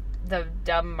the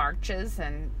dumb marches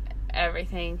and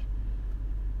everything...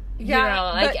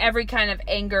 Yeah, every kind of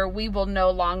anger, we will no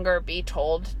longer be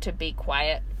told to be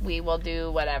quiet. We will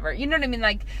do whatever. You know what I mean?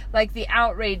 Like the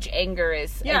outrage anger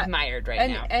is admired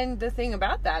now. And the thing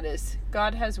about that is,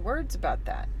 God has words about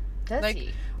that. Does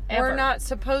he? We're not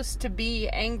supposed to be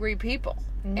angry people.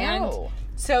 No. And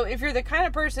so if you're the kind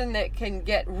of person that can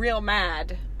get real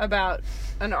mad about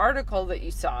an article that you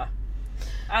saw,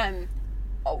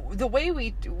 the way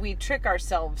we trick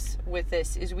ourselves with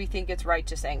this is we think it's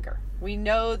righteous anger. We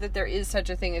know that there is such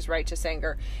a thing as righteous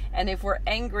anger. And if we're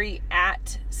angry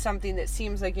at something that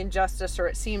seems like injustice or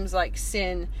it seems like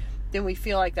sin, then we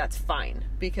feel like that's fine,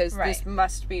 because this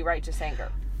must be righteous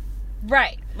anger.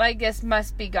 Right. Like, this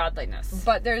must be godliness.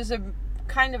 But there's a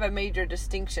kind of a major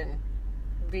distinction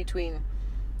between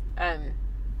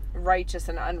righteous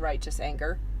and unrighteous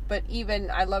anger. But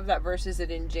even, I love that verse, is it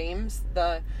in James?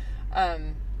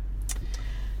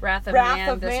 Wrath of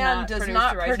man man does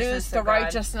not produce the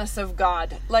righteousness of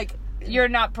God. Like, you're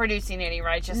not producing any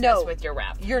righteousness with your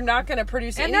wrath. You're not going to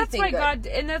produce anything good.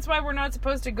 And that's why we're not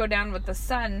supposed to go down with the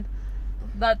sun.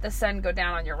 Let the sun go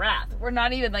down on your wrath. We're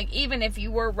not even even if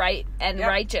you were right and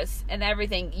righteous and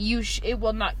everything, it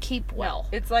will not keep well.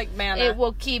 No, it's like manna. It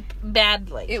will keep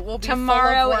badly. It will be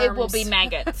tomorrow. Full of worms. It will be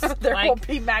maggots. There will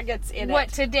be maggots in it. What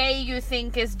today you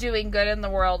think is doing good in the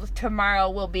world, tomorrow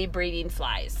will be breeding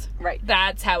flies. Right.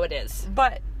 That's how it is.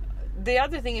 But the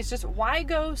other thing is just, why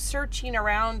go searching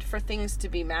around for things to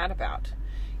be mad about?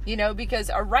 Because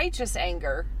a righteous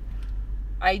anger,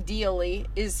 ideally,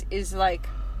 is like,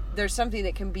 there's something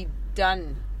that can be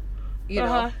done,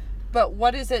 know. But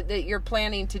what is it that you're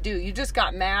planning to do? You just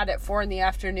got mad at 4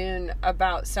 p.m.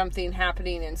 about something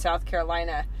happening in South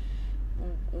Carolina.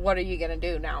 What are you going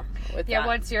to do now with that?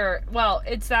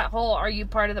 It's that whole, are you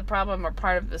part of the problem or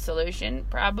part of the solution?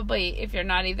 Probably, if you're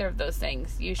not either of those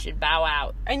things, you should bow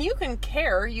out. And you can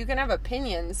care, you can have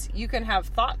opinions, you can have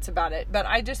thoughts about it, but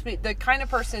the kind of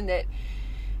person that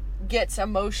gets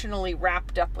emotionally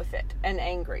wrapped up with it and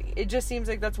angry. It just seems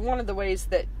like that's one of the ways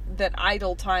that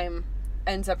idle time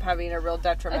ends up having a real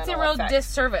detrimental effect. It's a real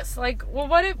disservice. Like, well,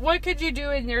 what could you do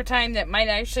in your time that might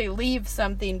actually leave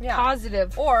something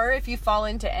positive? Or if you fall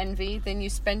into envy, then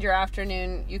you spend your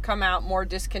afternoon, you come out more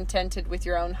discontented with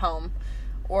your own home,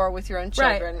 or with your own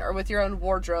children, or with your own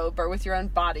wardrobe, or with your own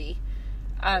body.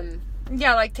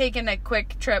 Like taking a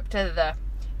quick trip to the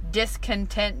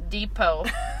discontent depot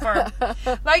for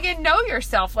and know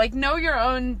yourself, know your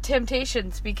own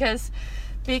temptations, because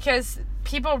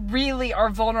people really are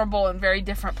vulnerable in very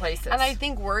different places. And I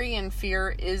think worry and fear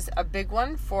is a big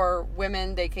one for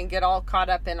women. They can get all caught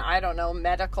up in,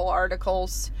 medical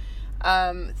articles,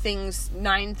 9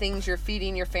 things you're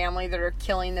feeding your family that are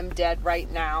killing them dead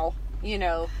right now.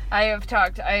 I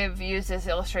have used this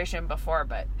illustration before,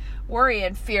 but worry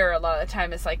and fear a lot of the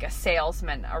time is like a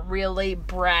salesman, a really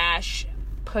brash,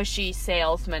 pushy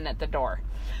salesman at the door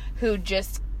who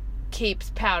just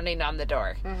keeps pounding on the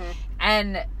door. Mm-hmm.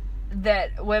 And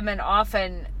that women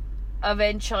often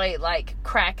eventually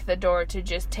crack the door to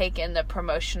just take in the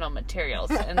promotional materials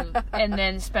and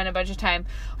then spend a bunch of time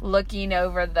looking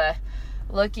over the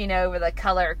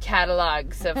color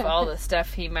catalogs of all the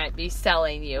stuff he might be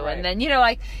selling you. Right. And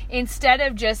then, instead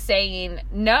of just saying,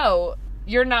 no,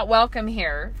 you're not welcome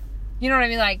here. You know what I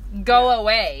mean? Go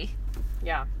away.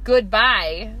 Yeah.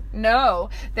 Goodbye. No.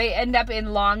 They end up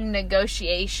in long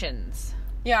negotiations.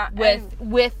 Yeah.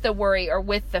 With the worry or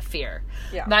with the fear.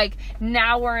 Yeah.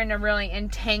 Now we're in a really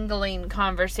entangling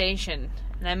conversation.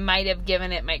 And I might have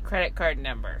given it my credit card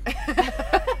number.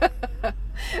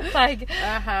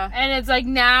 And it's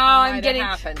now I'm getting,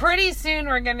 pretty soon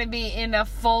we're going to be in a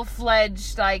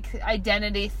full-fledged,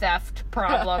 identity theft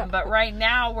problem. But right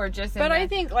now we're just in I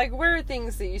think, where are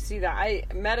things that you see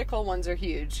that? Medical ones are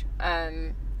huge.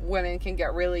 Women can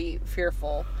get really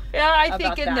fearful. Yeah, I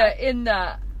think in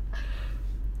the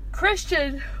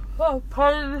Christian,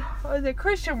 the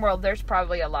Christian world, there's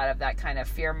probably a lot of that kind of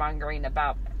fear-mongering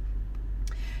about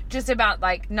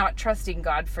not trusting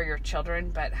God for your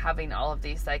children, but having all of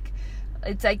these,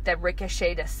 it's the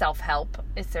ricochet to self-help.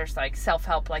 There's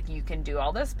self-help, you can do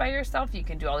all this by yourself, you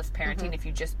can do all this parenting if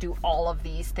you just do all of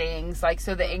these things.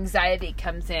 So the anxiety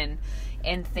comes in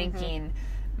and thinking,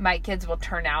 my kids will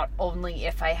turn out only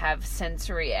if I have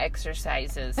sensory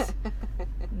exercises,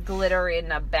 glitter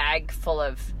in a bag full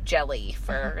of jelly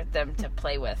for them to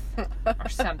play with, or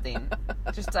something.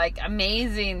 Just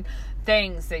amazing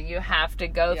things that you have to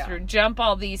go through, jump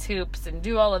all these hoops and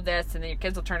do all of this, and then your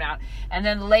kids will turn out. And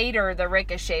then later the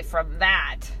ricochet from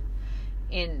that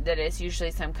is usually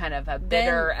some kind of a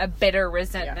bitter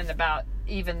resentment about,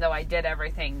 even though I did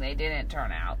everything, they didn't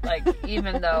turn out.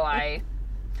 Even though I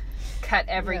cut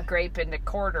every grape into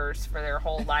quarters for their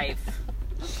whole life.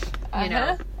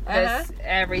 Everything.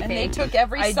 And they took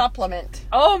every supplement.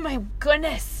 Oh my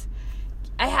goodness.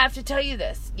 I have to tell you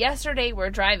this. Yesterday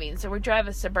we're driving, so we drive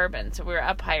a Suburban, so we're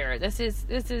up higher. This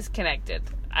is connected.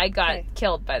 I got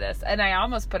killed by this, and I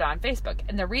almost put it on Facebook.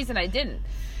 And the reason I didn't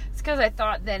is because I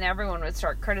thought then everyone would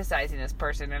start criticizing this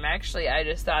person, and actually I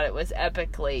just thought it was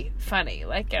epically funny.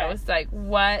 I was like,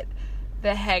 what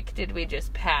the heck did we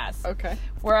just pass? Okay.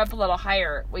 We're up a little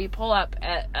higher. We pull up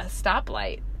at a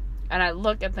stoplight, and I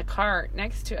look at the car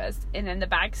next to us, and in the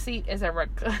back seat is a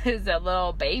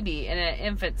little baby in an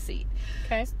infant seat.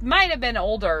 Okay. Might have been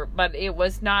older, but it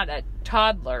was not a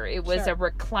toddler. It was a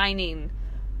reclining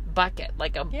bucket,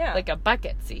 like a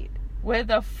bucket seat, with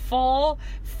a full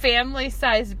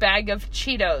family-sized bag of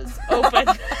Cheetos open.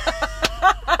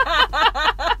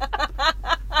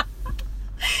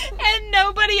 And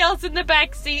nobody else in the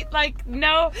back seat. Like,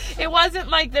 no, it wasn't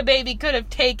like the baby could have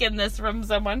taken this from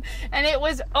someone. And it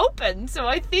was open, so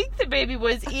I think the baby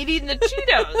was eating the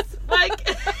Cheetos. Like,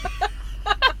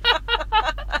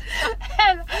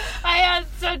 and I had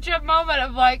such a moment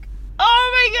of like,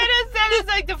 oh my goodness, that is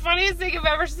like the funniest thing I've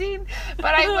ever seen.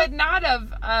 But I would not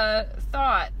have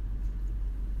thought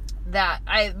that.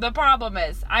 The problem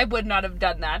is, I would not have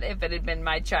done that if it had been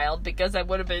my child, because I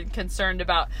would have been concerned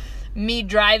about me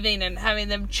driving and having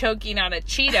them choking on a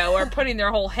Cheeto or putting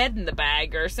their whole head in the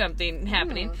bag or something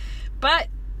happening. But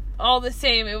all the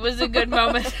same, it was a good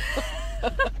moment.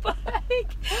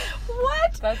 Like,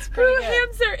 what? That's pretty good. Who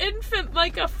hands their infant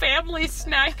like a family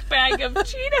snack bag of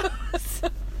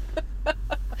Cheetos?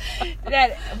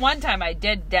 That one time I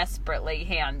did desperately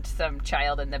hand some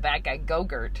child in the back a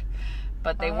Go-Gurt,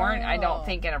 but they weren't, I don't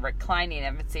think, in a reclining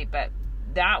infant seat, but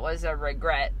that was a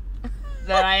regret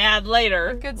that I had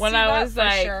later when I was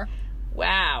like, sure.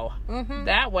 Wow,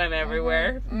 that went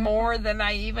everywhere more than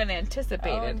I even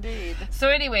anticipated. Oh, indeed. So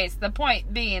anyways, the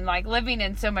point being, like, living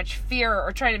in so much fear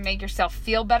or trying to make yourself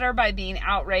feel better by being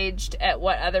outraged at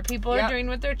what other people are doing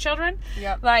with their children.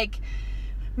 Yep. Like,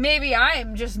 maybe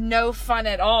I'm just no fun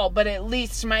at all, but at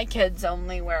least my kids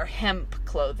only wear hemp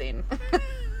clothing.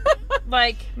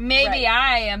 Like, maybe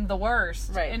I am the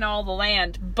worst in all the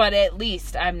land, but at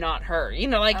least I'm not her. You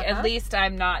know, like, at least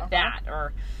I'm not that.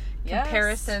 Or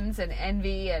comparisons and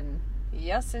envy and...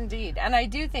 Yes, indeed. And I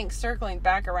do think, circling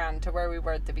back around to where we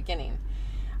were at the beginning,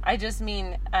 I just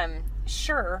mean,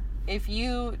 sure, if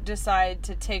you decide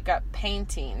to take up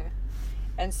painting,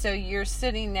 and so you're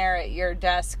sitting there at your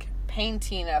desk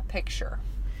painting a picture,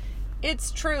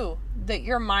 it's true that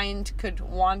your mind could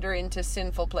wander into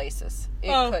sinful places.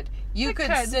 It could. You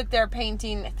could sit there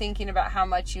painting, thinking about how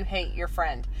much you hate your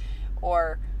friend,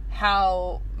 or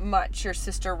how much your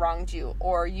sister wronged you,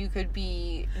 or you could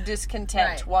be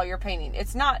discontent while you're painting.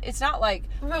 It's not like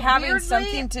having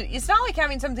something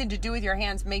to do with your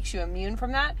hands makes you immune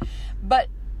from that, but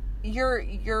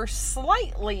you're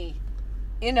slightly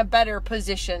in a better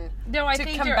position I to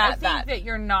think combat that. That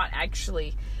you're not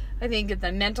actually. I think that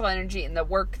the mental energy and the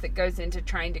work that goes into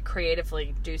trying to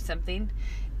creatively do something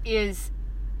is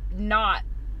not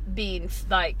being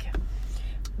like,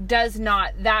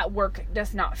 that work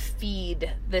does not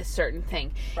feed this certain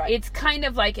thing. Right. It's kind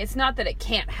of like, it's not that it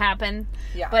can't happen,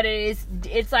 but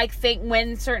it's like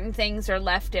when certain things are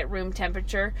left at room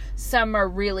temperature, some are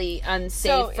really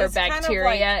unsafe for bacteria,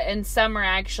 kind of like, and some are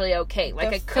actually okay.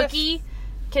 Like a cookie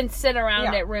can sit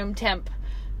around at room temp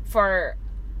for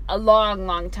a long,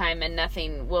 long time and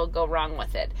nothing will go wrong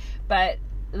with it. But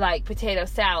like potato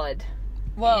salad,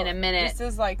 in a minute.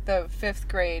 This is like the 5th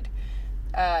grade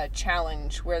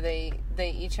challenge where they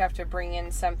each have to bring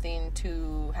in something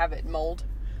to have it mold.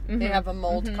 They have a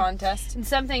mold contest. And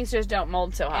some things just don't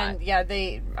mold so hot.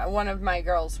 And one of my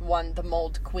girls won the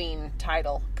mold queen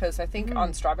title, because I think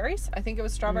on strawberries. I think it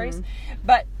was strawberries.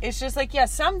 But it's just like,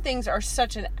 some things are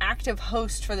such an active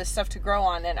host for this stuff to grow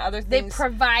on, and other things... They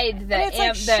provide the... And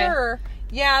it's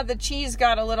the cheese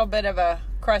got a little bit of a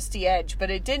crusty edge, but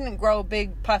it didn't grow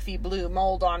big puffy blue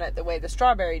mold on it the way the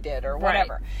strawberry did, or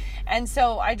whatever. Right. And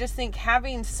so I just think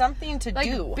having something to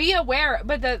do, be aware.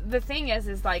 But the thing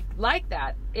is like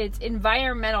that, it's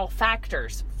environmental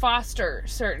factors foster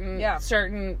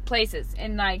certain places,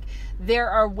 and like there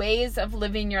are ways of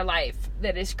living your life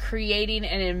that is creating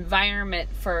an environment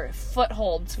for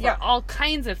footholds for all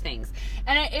kinds of things,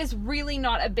 and it is really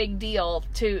not a big deal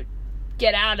to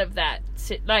get out of that.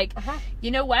 Like,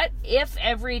 you know what? If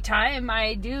every time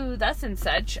I do thus and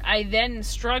such, I then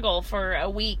struggle for a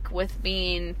week with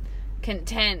being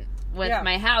content with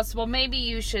my house, well, maybe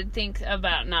you should think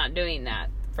about not doing that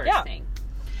first thing.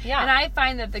 Yeah. And I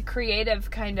find that the creative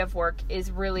kind of work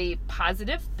is really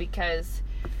positive because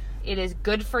it is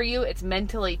good for you. It's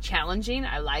mentally challenging.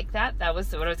 I like that. That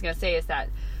was what I was going to say, is that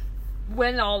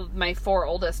when all my 4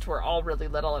 oldest were all really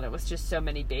little and it was just so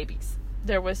many babies,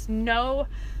 there was no,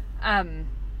 it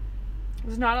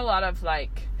was not a lot of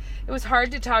like, it was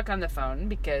hard to talk on the phone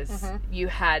because you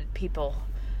had people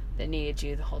that needed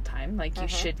you the whole time. Like you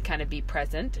should kind of be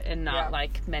present and not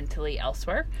like mentally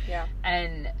elsewhere. Yeah.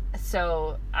 And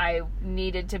so I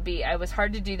was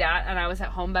hard to do that, and I was at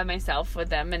home by myself with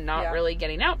them and not really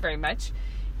getting out very much.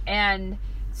 And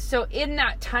so in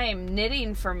that time,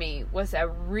 knitting for me was a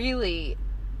really,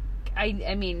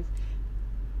 I mean,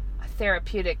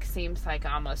 therapeutic seems like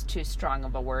almost too strong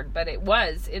of a word, but it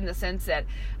was, in the sense that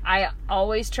I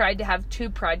always tried to have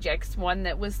 2 projects, one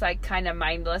that was like kind of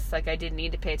mindless, like I didn't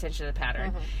need to pay attention to the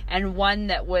pattern, and one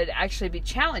that would actually be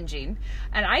challenging.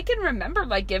 And I can remember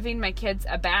like giving my kids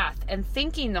a bath and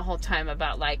thinking the whole time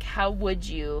about like, how would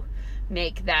you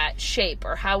make that shape,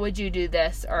 or how would you do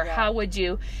this, or how would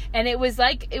you, and it was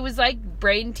like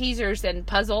brain teasers and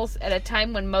puzzles at a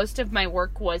time when most of my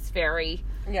work was very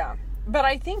but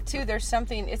I think too there's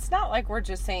something, it's not like we're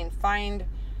just saying find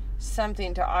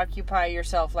something to occupy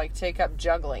yourself, like take up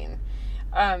juggling,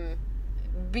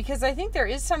 because I think there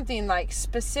is something like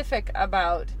specific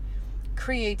about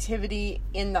creativity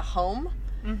in the home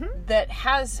that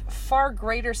has far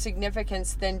greater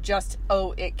significance than just,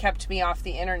 it kept me off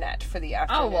the internet for the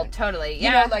afternoon. Oh, well, totally. You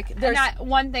know, like there's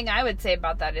one thing I would say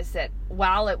about that is that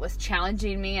while it was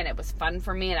challenging me and it was fun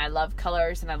for me and I love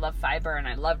colors and I love fiber and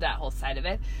I love that whole side of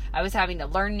it, I was having to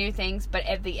learn new things, but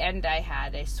at the end I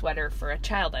had a sweater for a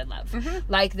child I love.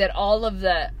 Like that all of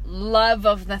the love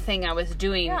of the thing I was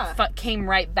doing came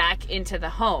right back into the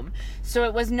home. So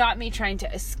it was not me trying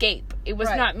to escape. It was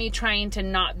not me trying to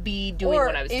not be doing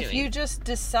what I was doing. If you just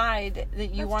decide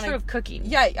that you want to... That's true of cooking.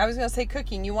 Yeah, I was going to say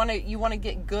cooking. You want to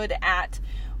get good at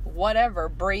whatever,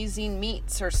 braising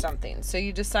meats or something. So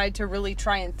you decide to really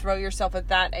try and throw yourself at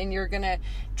that, and you're going to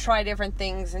try different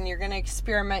things, and you're going to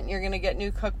experiment, and you're going to get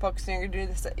new cookbooks, and you're going to do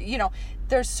this. You know,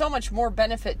 there's so much more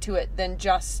benefit to it than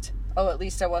just, at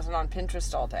least I wasn't on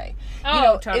Pinterest all day. Oh, you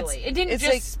know, totally. It didn't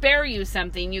just like, spare you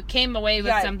something. You came away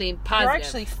with something positive. You're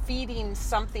actually feeding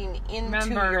something into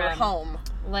your home.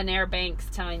 Lanier Banks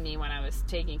telling me when I was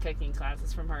taking cooking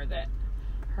classes from her that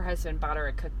her husband bought her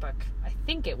a cookbook. I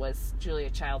think it was Julia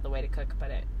Child, The Way to Cook,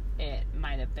 but it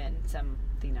might have been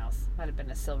something else. Might have been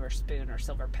a silver spoon or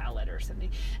silver palette or something.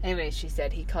 Anyway, she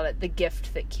said he called it the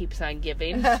gift that keeps on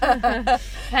giving.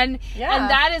 and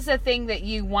that is a thing that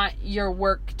you want your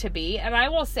work to be. And I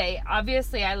will say,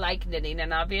 obviously I like knitting,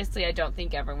 and obviously I don't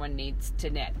think everyone needs to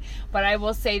knit. But I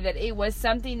will say that it was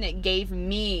something that gave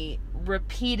me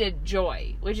repeated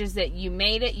joy, which is that you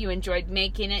made it, you enjoyed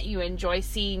making it, you enjoy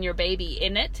seeing your baby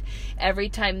in it every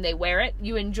time they wear it,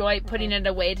 you enjoy putting it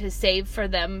away to save for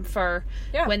them for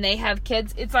when they have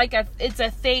kids. It's like it's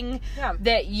a thing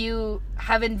that you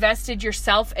have invested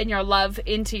yourself and your love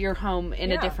into your home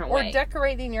in a different way. Or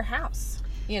decorating your house,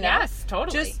 you know? Yes,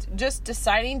 totally. Just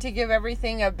deciding to give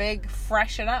everything a big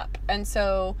freshen up. And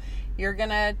so you're going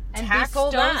to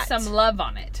tackle that. Bestow some love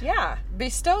on it. Yeah.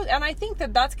 Bestow. And I think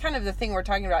that's kind of the thing we're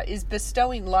talking about, is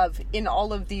bestowing love in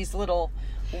all of these little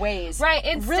ways. Right.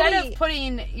 Instead of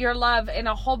putting your love in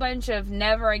a whole bunch of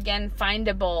never again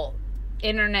findable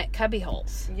internet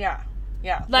cubbyholes. Yeah.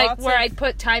 Yeah. Like where I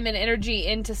put time and energy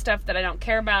into stuff that I don't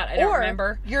care about. I don't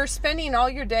remember. You're spending all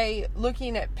your day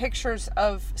looking at pictures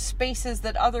of spaces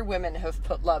that other women have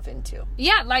put love into.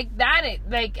 Yeah, like that.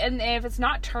 And if it's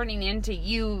not turning into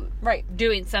you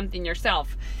doing something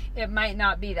yourself, it might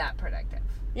not be that productive.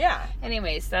 Yeah.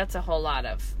 Anyways, that's a whole lot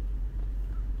of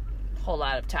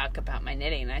talk about my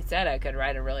knitting. I said I could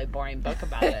write a really boring book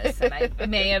about this, and I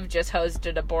may have just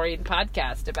hosted a boring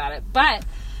podcast about it, but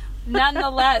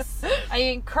nonetheless, I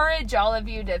encourage all of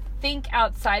you to think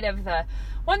outside of the...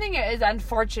 One thing that is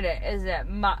unfortunate is that,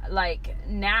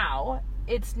 now,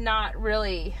 it's not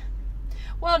really...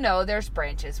 Well, no, there's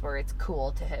branches where it's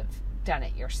cool to have done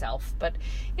it yourself, but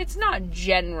it's not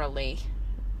generally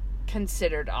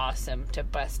considered awesome to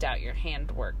bust out your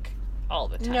handwork all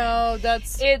the time. No,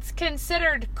 it's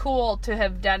considered cool to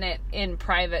have done it in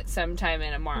private sometime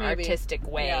in a more artistic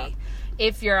way. Yeah.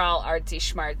 If you're all artsy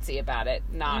schmartsy about it,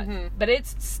 but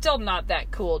it's still not that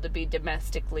cool to be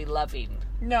domestically loving.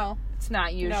 No. It's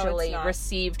not usually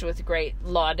received with great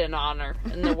laud and honor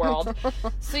in the world.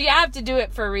 So you have to do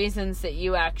it for reasons that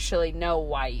you actually know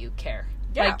why you care.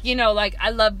 Yeah. Like, I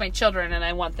love my children and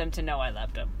I want them to know I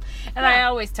loved them. And I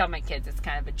always tell my kids, it's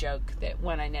kind of a joke that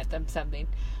when I knit them something,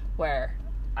 where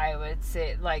I would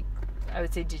say,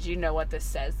 did you know what this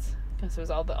says? Because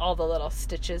there's all the little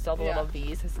stitches, all the little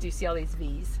V's. Do you see all these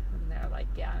V's? And they're like,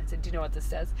 yeah. I said, do you know what this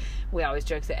says? We always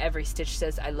joke that every stitch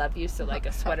says, I love you. So like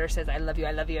a sweater says, I love you,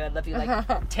 I love you, I love you,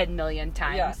 like 10 million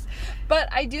times. Yeah. But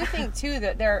I do think too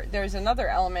that there's another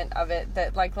element of it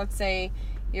that, like, let's say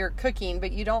you're cooking,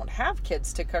 but you don't have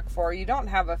kids to cook for. You don't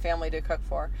have a family to cook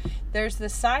for. There's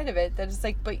this side of it that is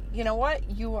like, but you know what?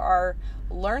 You are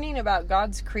learning about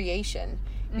God's creation.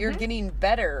 You're getting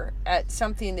better at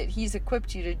something that He's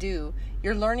equipped you to do.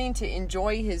 You're learning to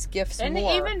enjoy His gifts and more.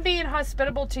 And even being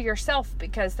hospitable to yourself,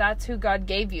 because that's who God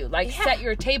gave you. Like, set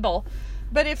your table.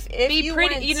 But if you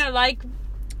pretty, went,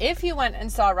 if you went and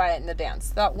saw Riot in the Dance,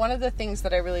 that one of the things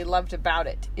that I really loved about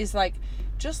it is, like,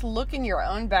 just look in your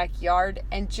own backyard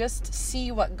and just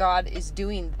see what God is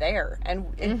doing there,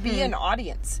 and be an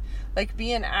audience. Like,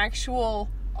 be an actual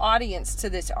audience to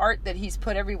this art that He's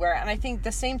put everywhere. And I think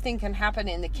the same thing can happen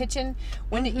in the kitchen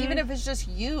when even if it's just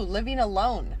you living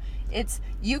alone. It's,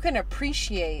 you can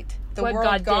appreciate the What world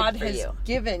God did God for has you.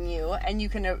 given you, and you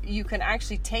can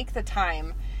actually take the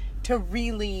time to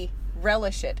really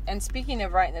relish it. And speaking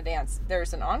of Right in the Dance,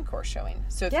 there's an encore showing.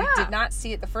 So if you did not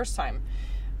see it the first time,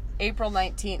 April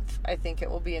 19th, I think it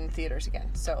will be in theaters again.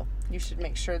 So you should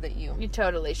make sure that you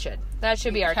totally should. That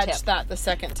should be our tip. catch that the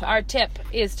second time. Our tip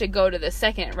is to go to the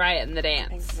second Riot in the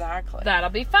Dance. Exactly. That'll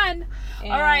be fun.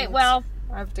 And all right, well,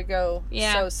 I have to go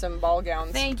sew some ball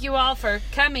gowns. thank you all for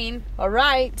coming. All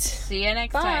right. See you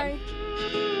next Bye. time.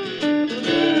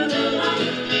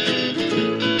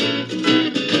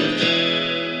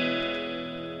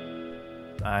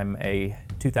 I'm a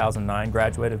 2009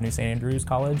 graduate of New St. Andrews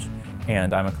College,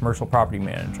 and I'm a commercial property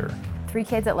manager. 3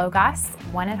 kids at Logos,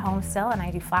 1 at home still, and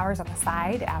I do flowers on the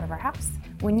side out of our house.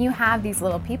 When you have these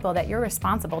little people that you're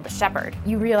responsible to shepherd,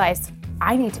 you realize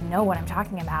I need to know what I'm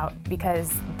talking about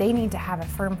because they need to have a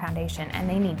firm foundation and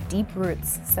they need deep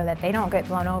roots so that they don't get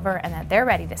blown over and that they're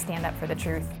ready to stand up for the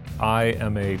truth. I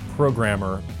am a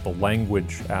programmer. The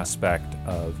language aspect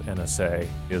of NSA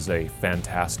is a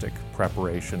fantastic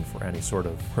preparation for any sort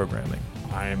of programming.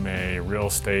 I'm a real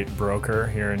estate broker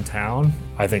here in town.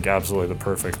 I think absolutely the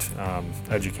perfect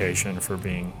education for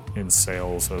being in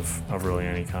sales of really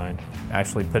any kind. I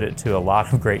actually put it to a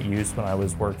lot of great use when I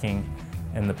was working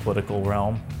in the political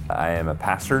realm. I am a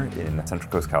pastor in Central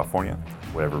Coast, California.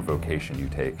 Whatever vocation you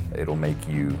take, it'll make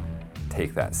you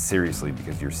take that seriously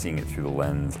because you're seeing it through the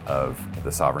lens of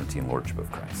the sovereignty and lordship of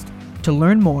Christ. To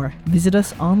learn more, visit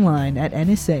us online at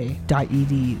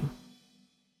nsa.edu.